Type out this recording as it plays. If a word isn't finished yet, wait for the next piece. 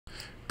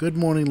Good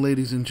morning,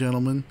 ladies and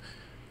gentlemen.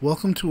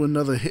 Welcome to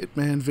another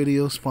Hitman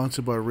video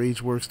sponsored by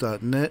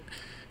RageWorks.net.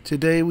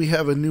 Today we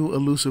have a new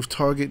elusive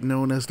target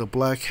known as the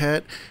Black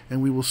Hat,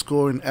 and we will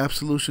score an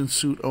absolution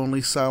suit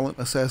only silent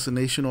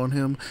assassination on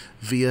him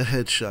via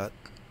headshot.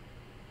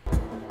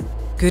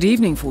 Good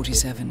evening,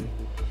 47.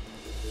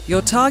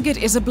 Your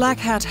target is a Black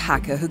Hat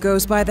hacker who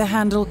goes by the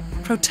handle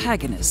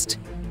Protagonist.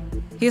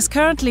 He is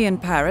currently in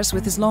Paris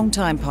with his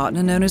longtime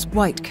partner known as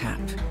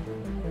Whitecap.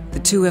 The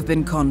two have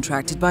been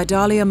contracted by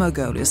Dahlia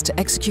Mogolis to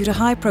execute a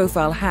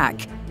high-profile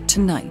hack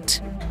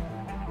tonight.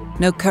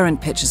 No current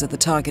pictures of the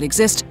target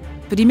exist,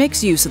 but he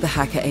makes use of the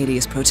hacker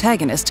alias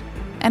Protagonist,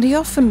 and he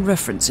often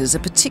references a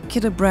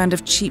particular brand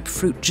of cheap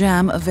fruit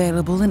jam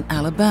available in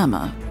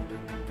Alabama.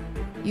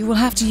 You will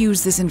have to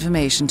use this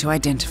information to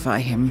identify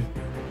him.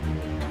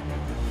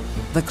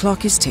 The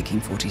clock is ticking,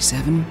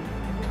 47.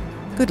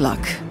 Good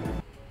luck.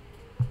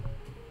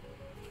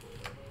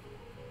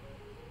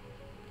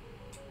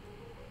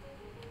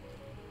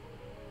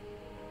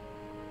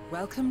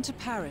 Welcome to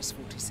Paris,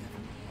 47.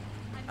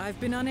 I've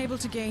been unable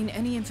to gain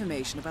any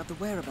information about the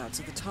whereabouts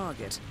of the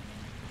target.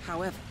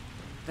 However,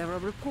 there are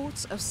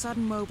reports of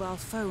sudden mobile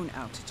phone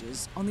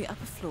outages on the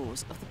upper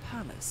floors of the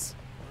palace.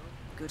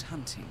 Good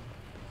hunting.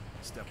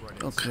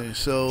 Okay,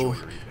 so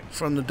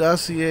from the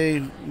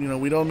dossier,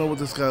 we don't know what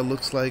this guy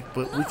looks like,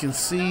 but we can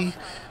see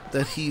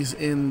that he's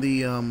in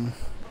the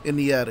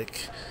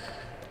attic.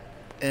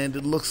 And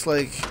it looks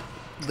like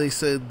they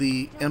said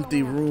the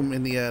empty room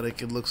in the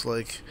attic, it looks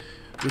like,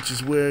 which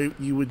is where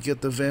you would get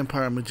the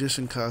vampire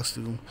magician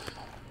costume.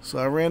 So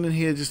I ran in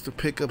here just to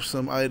pick up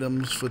some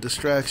items for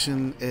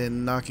distraction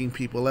and knocking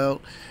people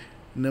out.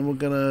 And then we're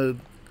gonna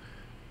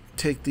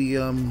take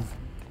the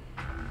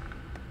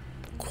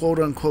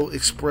quote-unquote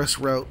express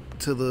route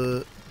to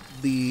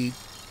the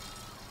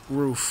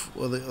roof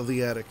of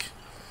the attic.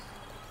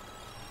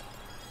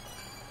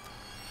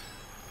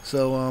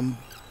 So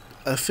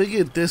I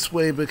figured this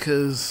way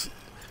because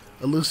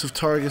elusive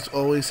targets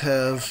always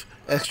have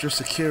extra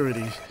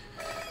security.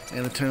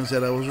 And it turns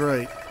out I was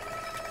right.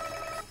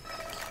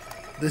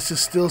 This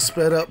is still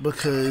sped up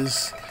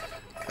because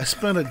I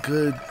spent a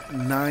good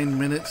 9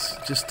 minutes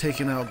just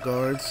taking out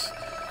guards.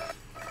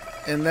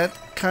 And that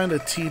kind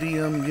of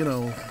tedium,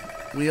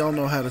 we all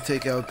know how to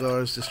take out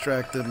guards,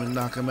 distract them, and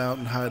knock them out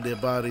and hide their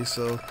bodies.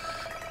 So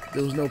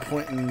there was no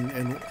point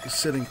in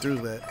sitting through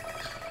that.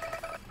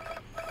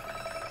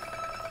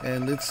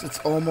 And it's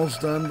almost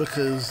done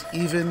because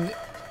even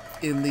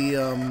in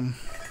the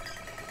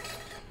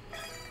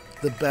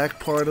back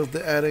part of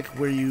the attic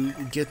where you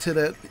get to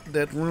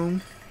that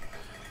room,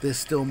 there's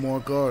still more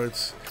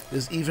guards.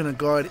 There's even a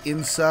guard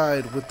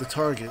inside with the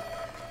target.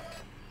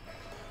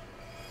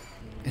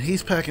 And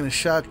he's packing a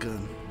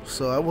shotgun,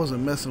 so I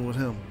wasn't messing with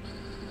him.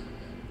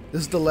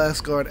 This is the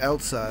last guard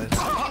outside.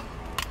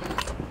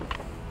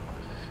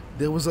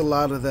 There was a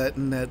lot of that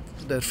in that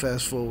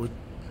fast forward.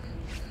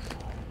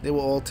 They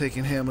were all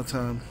taking hammer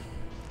time.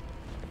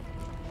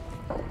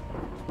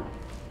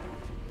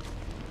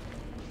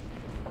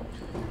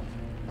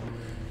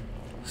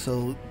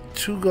 So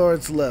 2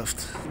 guards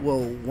left.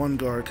 Well, 1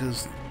 guard,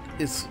 because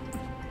it's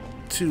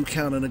 2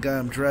 counting the guy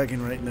I'm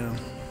dragging right now.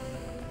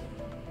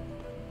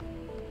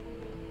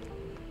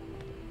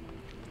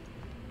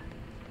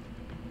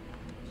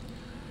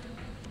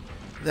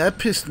 That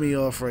pissed me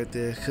off right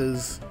there,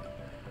 because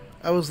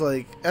I was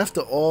like,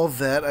 after all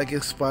that, I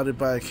get spotted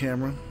by a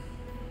camera.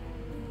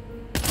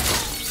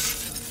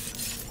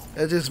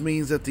 That just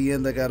means at the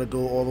end I gotta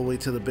go all the way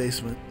to the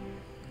basement.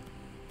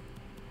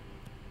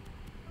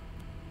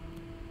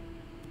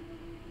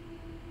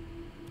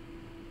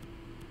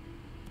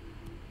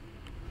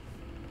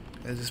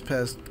 I just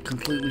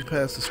completely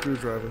passed the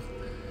screwdriver.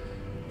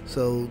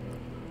 So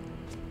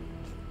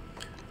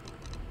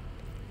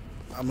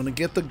I'm gonna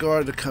get the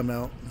guard to come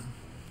out,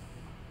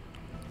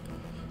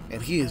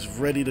 and he is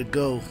ready to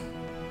go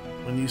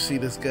when you see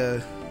this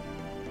guy.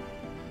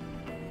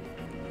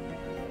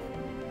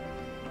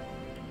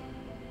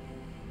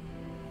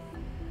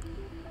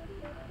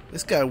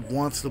 This guy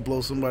wants to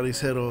blow somebody's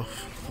head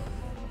off,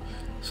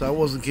 so I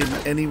wasn't getting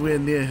anywhere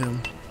near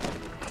him.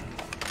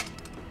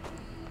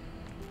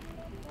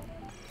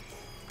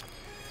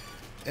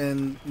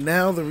 And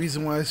now the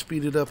reason why I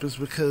speeded up is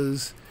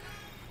because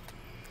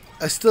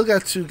I still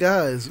got 2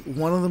 guys.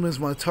 One of them is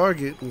my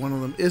target, one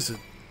of them isn't.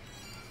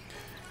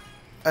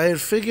 I had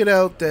figured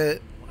out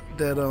that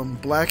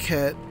Black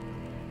Hat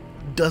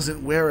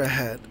doesn't wear a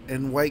hat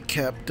and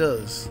Whitecap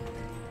does.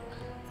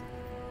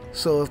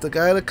 So if the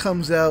guy that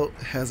comes out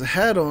has a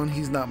hat on,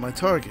 he's not my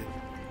target.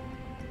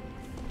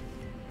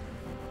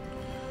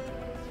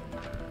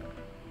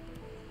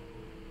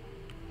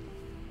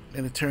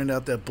 And it turned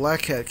out that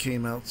Black Hat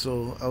came out,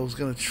 so I was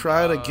gonna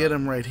try to get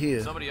him right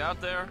here. Somebody out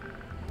there?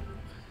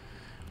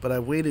 But I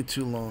waited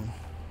too long,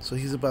 so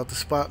he's about to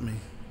spot me.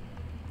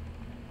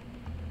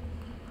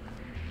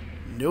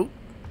 Nope.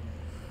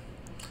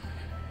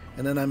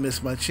 And then I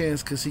missed my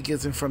chance because he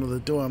gets in front of the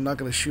door. I'm not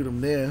gonna shoot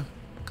him there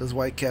because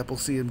Whitecap will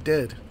see him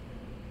dead.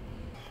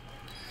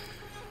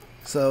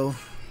 So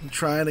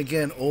trying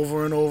again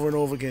over and over and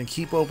over again.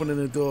 Keep opening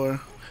the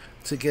door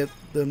to get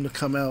them to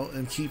come out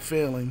and keep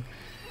failing.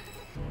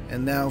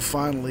 And now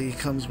finally he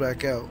comes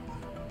back out.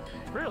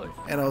 Really?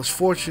 And I was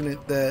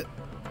fortunate that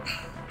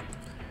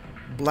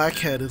Black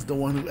Hat is the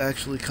one who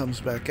actually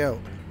comes back out.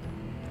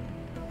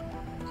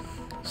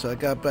 So I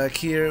got back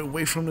here,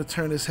 wait for him to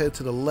turn his head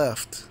to the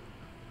left.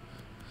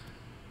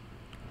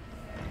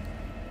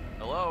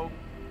 Hello?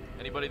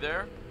 Anybody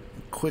there?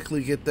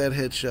 Quickly get that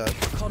headshot.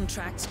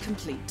 Contract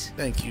complete.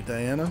 Thank you,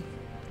 Diana.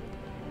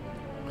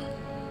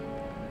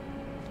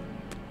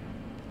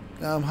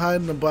 Now I'm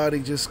hiding the body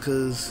just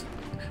because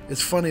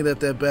it's funny that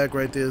that bag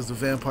right there is the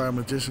vampire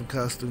magician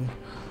costume.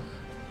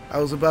 I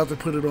was about to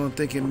put it on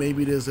thinking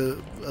maybe there's a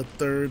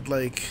third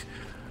like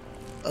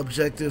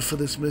objective for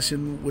this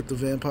mission with the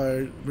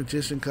vampire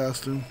magician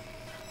costume.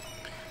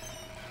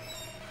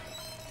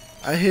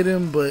 I hit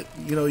him, but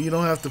you know, you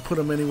don't have to put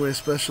him anywhere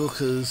special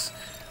because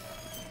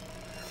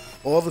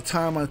all the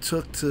time I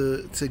took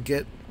to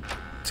get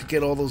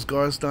all those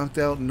guards knocked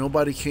out,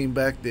 nobody came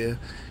back there.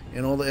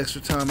 And all the extra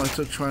time I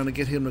took trying to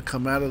get him to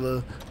come out of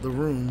the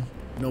room,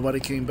 nobody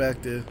came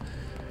back there.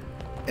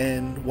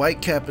 And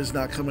Whitecap is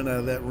not coming out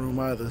of that room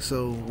either,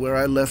 so where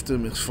I left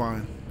him is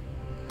fine.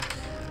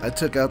 I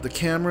took out the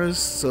cameras,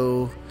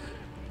 so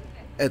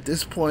at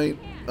this point,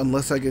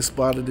 unless I get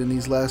spotted in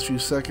these last few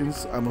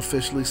seconds, I'm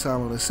officially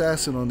Silent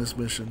Assassin on this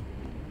mission.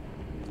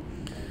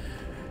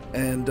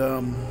 And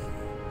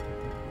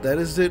that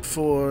is it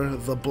for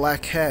the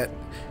Black Hat,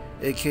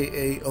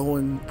 aka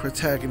Owen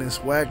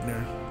protagonist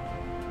Wagner.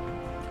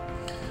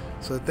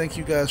 So thank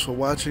you guys for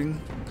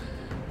watching.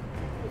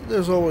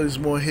 There's always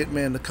more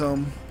Hitman to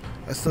come.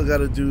 I still got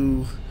to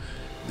do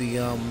the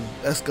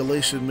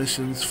escalation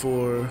missions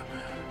for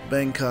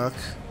Bangkok,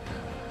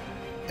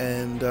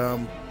 and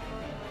I'm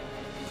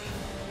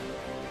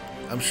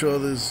sure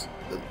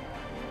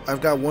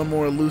I've got one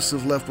more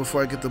Elusive left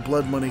before I get the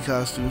Blood Money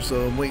costume,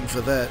 so I'm waiting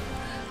for that.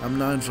 I'm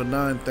 9 for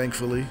 9,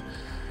 thankfully,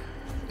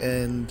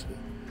 and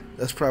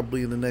that's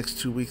probably in the next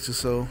 2 weeks or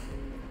so.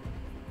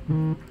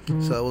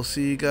 So I will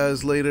see you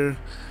guys later.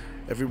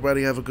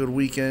 Everybody have a good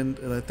weekend,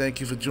 and I thank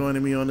you for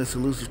joining me on this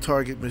Elusive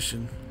Target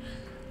mission.